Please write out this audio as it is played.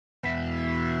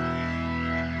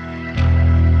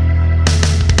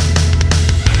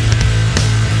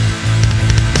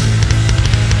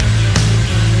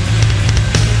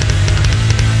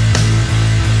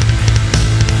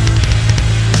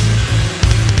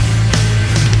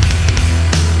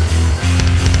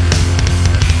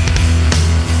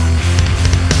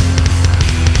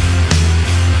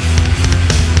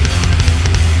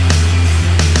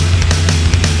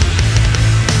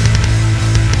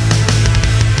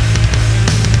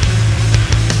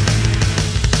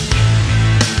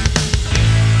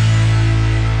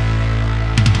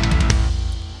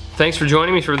Thanks for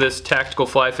joining me for this tactical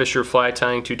fly fisher fly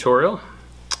tying tutorial.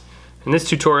 In this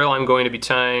tutorial I'm going to be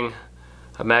tying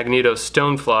a Magneto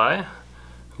Stone fly,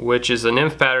 which is a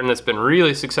nymph pattern that's been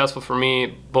really successful for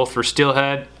me, both for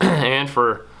steelhead and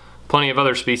for plenty of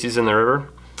other species in the river.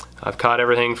 I've caught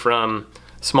everything from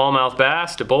smallmouth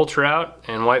bass to bull trout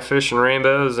and whitefish and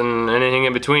rainbows and anything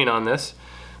in between on this.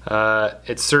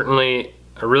 It's certainly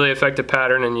a really effective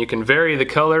pattern, and you can vary the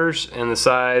colors and the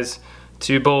size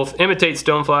to both imitate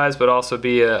stoneflies but also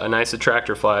be a nice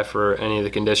attractor fly for any of the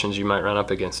conditions you might run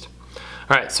up against.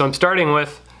 Alright, so I'm starting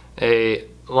with a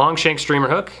long shank streamer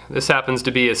hook. This happens to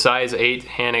be a size 8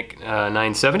 Hannock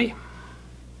 970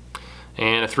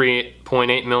 and a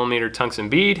 3.8 millimeter tungsten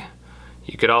bead.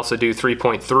 You could also do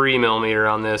 3.3 millimeter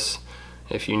on this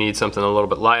if you need something a little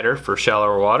bit lighter for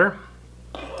shallower water.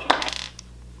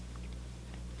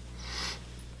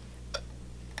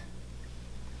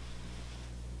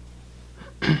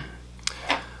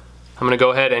 I'm going to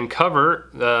go ahead and cover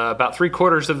about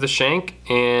 3/4 of the shank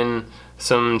in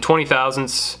some 20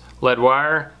 thousandths lead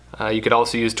wire. You could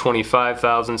also use 25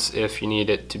 thousandths if you need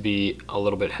it to be a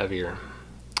little bit heavier.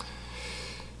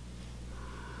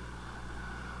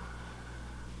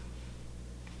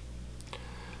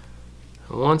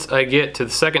 Once I get to the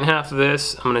second half of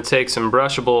this, I'm going to take some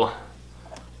brushable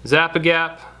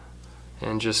Zap-A-Gap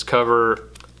and just cover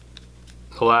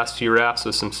the last few wraps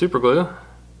with some super glue.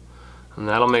 And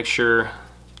that'll make sure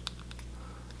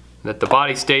that the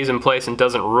body stays in place and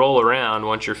doesn't roll around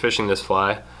once you're fishing this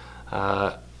fly.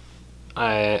 On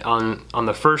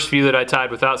the first few that I tied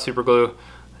without super glue,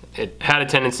 it had a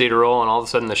tendency to roll, and all of a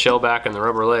sudden the shell back and the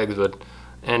rubber legs would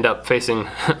end up facing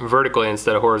vertically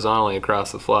instead of horizontally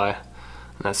across the fly.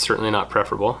 And that's certainly not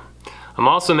preferable. I'm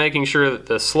also making sure that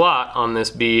the slot on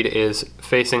this bead is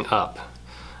facing up,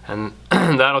 and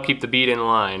that'll keep the bead in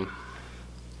line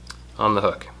on the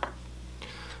hook.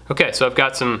 Okay, so I've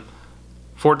got some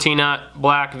 14-aught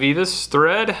black Vivas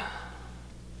thread.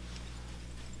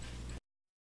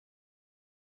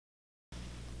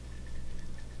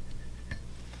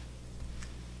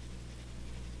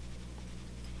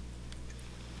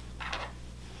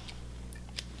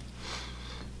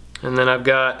 And then I've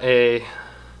got a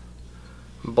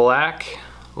black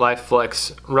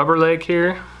LifeFlex rubber leg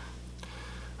here.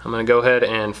 I'm going to go ahead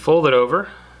and fold it over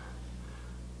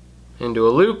into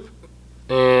a loop,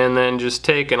 and then just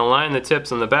take and align the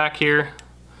tips on the back here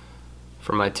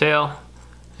for my tail,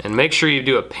 and make sure you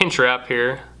do a pinch wrap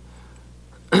here,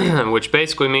 which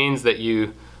basically means that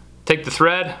you take the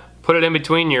thread, put it in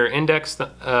between your index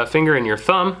finger and your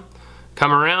thumb,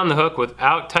 come around the hook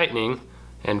without tightening,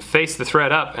 and face the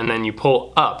thread up, and then you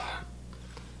pull up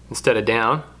instead of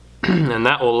down, and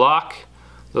that will lock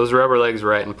those rubber legs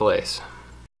right in place.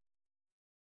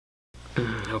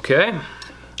 Okay.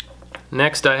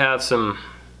 Next I have some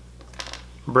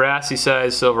brassy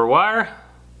size silver wire.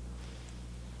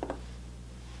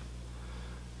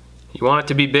 You want it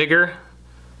to be bigger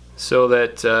so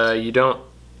that you don't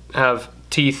have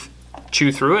teeth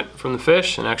chew through it from the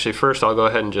fish. And actually first I'll go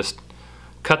ahead and just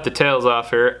cut the tails off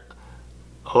here.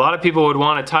 A lot of people would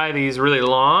want to tie these really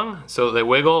long so they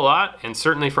wiggle a lot, and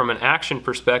certainly from an action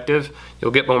perspective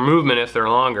you'll get more movement if they're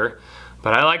longer.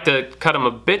 But I like to cut them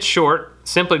a bit short,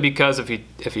 simply because if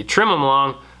you trim them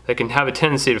long, they can have a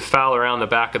tendency to foul around the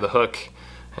back of the hook,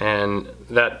 and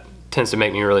that tends to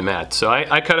make me really mad. So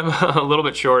I cut them a little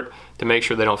bit short to make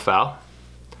sure they don't foul.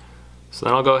 So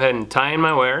then I'll go ahead and tie in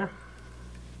my wire.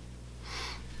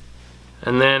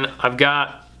 And then I've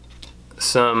got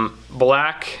some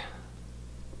black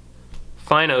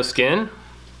Fino skin.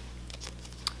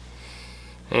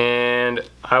 And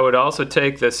I would also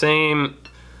take the same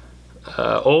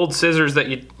old scissors that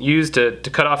you use to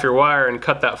cut off your wire and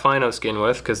cut that Fino skin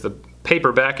with, because the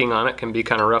paper backing on it can be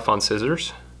kind of rough on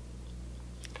scissors.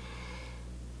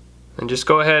 And just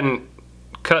go ahead and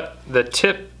cut the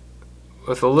tip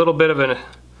with a little bit of a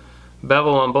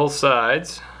bevel on both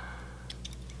sides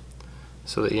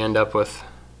so that you end up with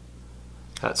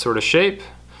that sort of shape.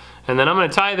 And then I'm going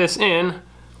to tie this in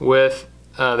with,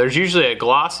 there's usually a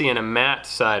glossy and a matte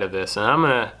side of this, and I'm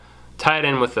going to tie it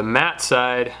in with the matte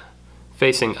side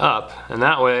facing up, and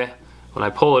that way when I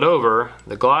pull it over,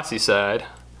 the glossy side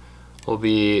will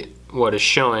be what is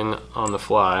showing on the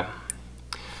fly.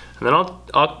 And then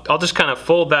I'll just kind of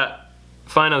fold that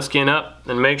Fino skin up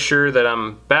and make sure that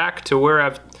I'm back to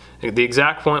where the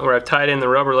exact point where I've tied in the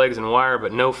rubber legs and wire,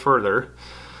 but no further,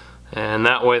 and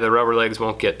that way the rubber legs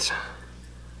won't get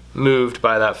moved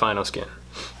by that Fino skin.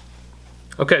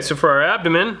 Okay, so for our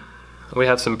abdomen we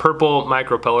have some purple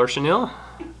micropeller chenille.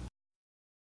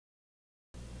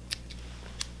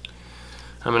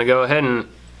 I'm going to go ahead and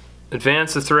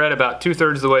advance the thread about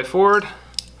 2/3 of the way forward.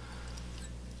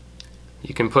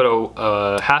 You can put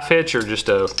a half hitch or just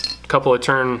a couple of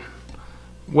turn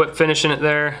whip finish in it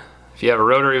there, if you have a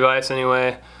rotary vise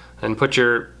anyway. And put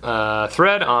your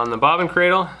thread on the bobbin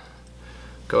cradle.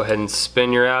 Go ahead and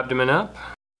spin your abdomen up.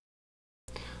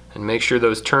 And make sure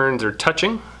those turns are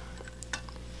touching.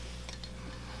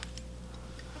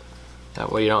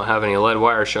 That way you don't have any lead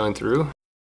wire showing through.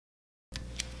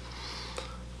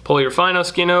 Pull your phino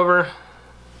skin over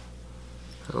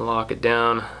and lock it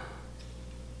down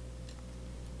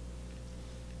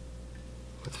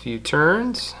with a few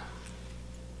turns.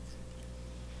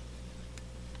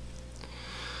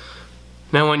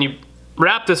 Now when you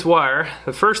wrap this wire,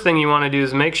 the first thing you want to do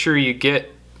is make sure you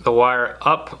get the wire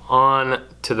up on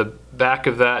to the back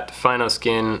of that phino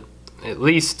skin at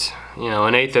least, you know,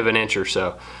 1/8 of an inch or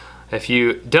so. If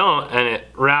you don't and it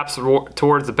wraps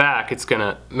towards the back, it's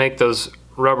gonna make those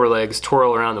rubber legs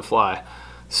twirl around the fly.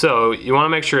 So you want to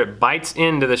make sure it bites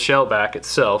into the shell back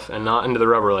itself and not into the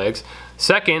rubber legs.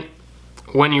 Second,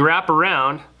 when you wrap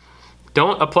around,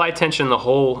 don't apply tension the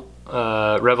whole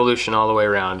revolution all the way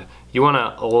around. You want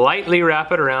to lightly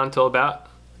wrap it around till about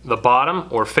the bottom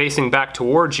or facing back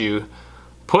towards you.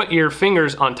 Put your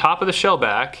fingers on top of the shell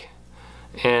back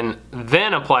and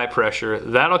then apply pressure.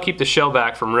 That'll keep the shell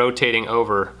back from rotating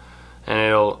over and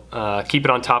it'll keep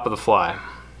it on top of the fly.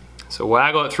 So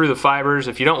waggle it through the fibers.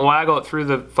 If you don't waggle it through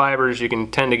the fibers, you can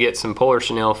tend to get some polar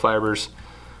chenille fibers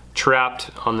trapped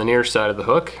on the near side of the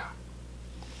hook.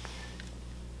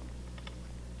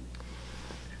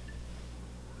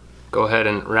 Go ahead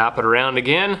and wrap it around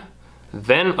again,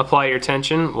 then apply your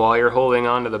tension while you're holding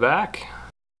on to the back.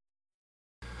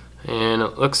 And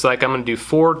it looks like I'm going to do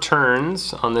 4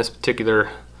 turns on this particular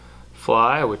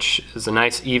fly, which is a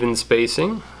nice even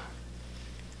spacing.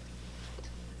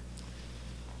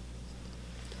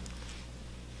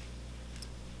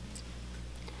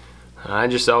 I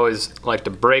just always like to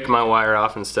break my wire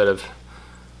off instead of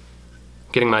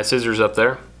getting my scissors up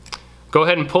there. Go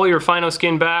ahead and pull your phino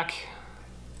skin back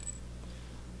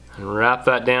and wrap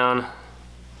that down.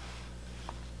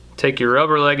 Take your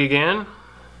rubber leg again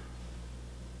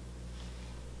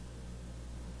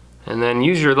and then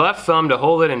use your left thumb to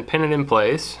hold it and pin it in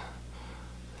place.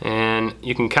 And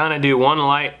you can kind of do 1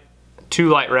 light, 2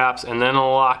 light wraps and then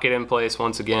lock it in place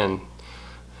once again.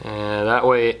 And that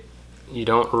way you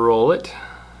don't roll it.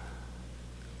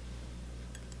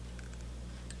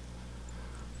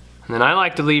 And then I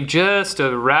like to leave just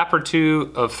a wrap or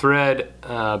 2 of thread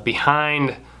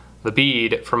behind the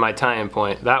bead for my tie-in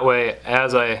point. That way,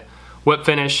 as I whip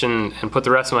finish and put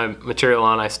the rest of my material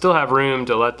on, I still have room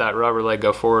to let that rubber leg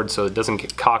go forward so it doesn't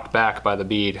get cocked back by the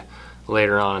bead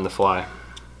later on in the fly.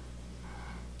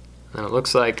 And it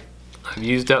looks like I've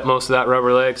used up most of that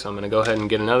rubber leg, so I'm going to go ahead and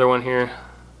get another one here.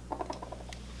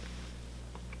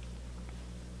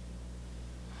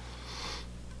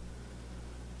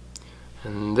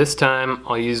 And this time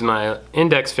I'll use my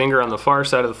index finger on the far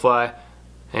side of the fly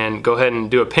and go ahead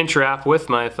and do a pinch wrap with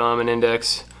my thumb and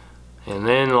index and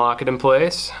then lock it in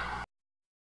place.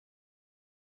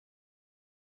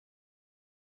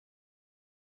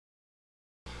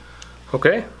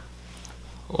 Okay,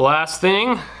 last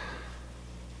thing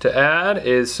to add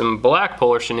is some black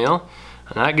polar chenille,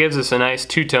 and that gives us a nice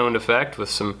two-toned effect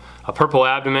with a purple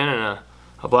abdomen and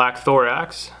a black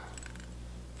thorax.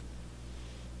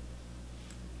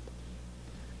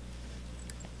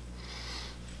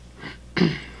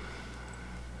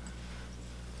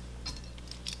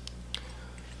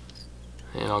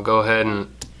 And I'll go ahead and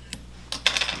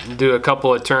do a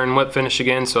couple of turn whip finish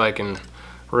again so I can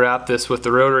wrap this with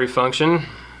the rotary function.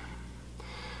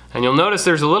 And you'll notice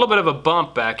there's a little bit of a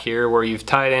bump back here where you've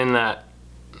tied in that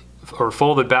or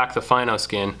folded back the phino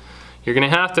skin. You're going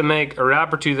to have to make a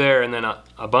wrap or 2 there and then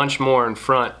a bunch more in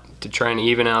front to try and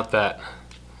even out that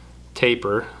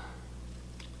taper.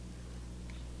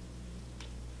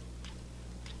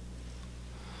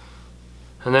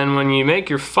 And then when you make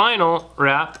your final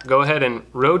wrap, go ahead and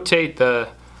rotate the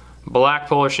black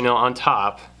polar chenille on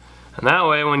top. And that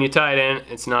way when you tie it in,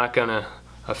 it's not going to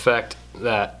affect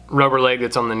that rubber leg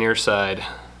that's on the near side.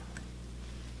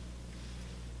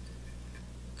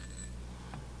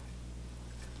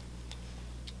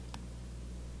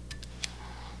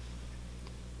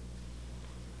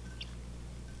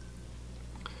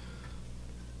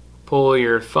 Pull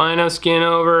your phino skin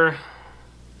over.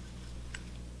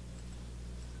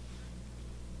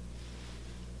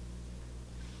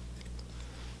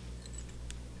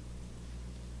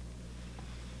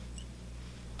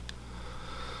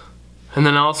 And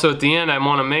then also at the end, I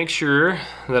want to make sure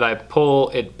that I pull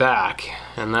it back,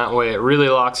 and that way it really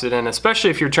locks it in, especially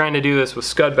if you're trying to do this with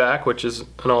scud back, which is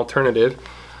an alternative.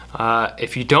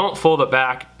 If you don't fold it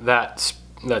back, that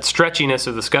stretchiness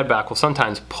of the scud back will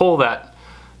sometimes pull that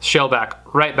shell back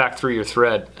right back through your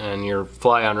thread and your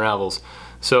fly unravels.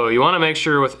 So you want to make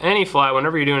sure with any fly,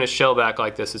 whenever you're doing a shell back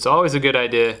like this, it's always a good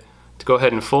idea to go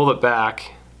ahead and fold it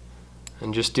back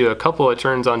and just do a couple of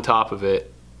turns on top of it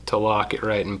to lock it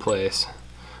right in place.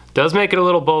 It does make it a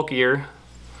little bulkier,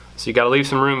 so you got to leave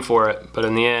some room for it, but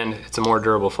in the end, it's a more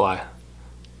durable fly.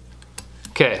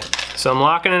 Okay, so I'm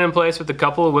locking it in place with a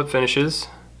couple of whip finishes.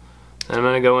 Then I'm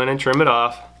going to go in and trim it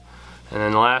off. And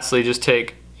then lastly, just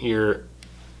take your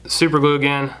super glue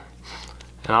again,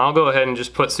 and I'll go ahead and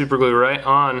just put super glue right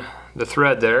on the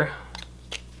thread there.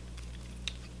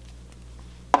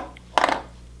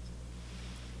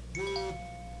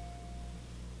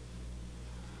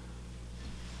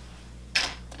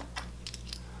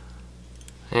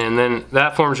 And then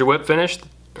that forms your whip finish,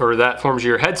 or that forms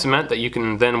your head cement that you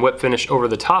can then whip finish over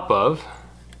the top of.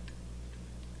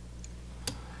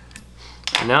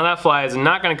 And now that fly is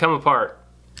not going to come apart.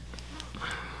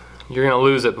 You're going to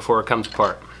lose it before it comes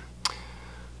apart.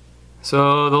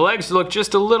 So the legs look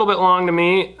just a little bit long to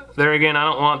me. There again, I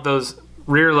don't want those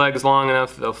rear legs long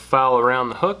enough they'll foul around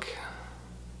the hook.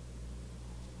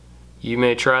 You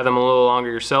may try them a little longer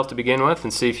yourself to begin with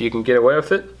and see if you can get away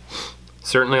with it.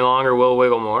 Certainly longer will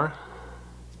wiggle more.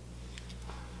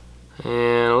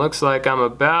 And it looks like I'm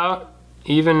about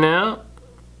even now.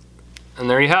 And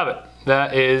there you have it.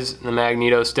 That is the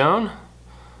Magneto Stone.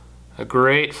 A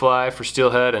great fly for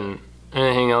steelhead and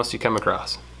anything else you come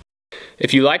across.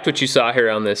 If you liked what you saw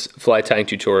here on this fly tying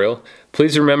tutorial,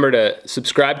 please remember to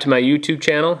subscribe to my YouTube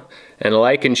channel and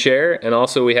like and share. And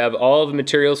also we have all of the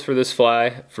materials for this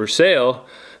fly for sale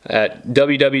at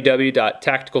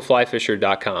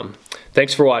www.tacticalflyfisher.com.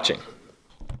 Thanks for watching.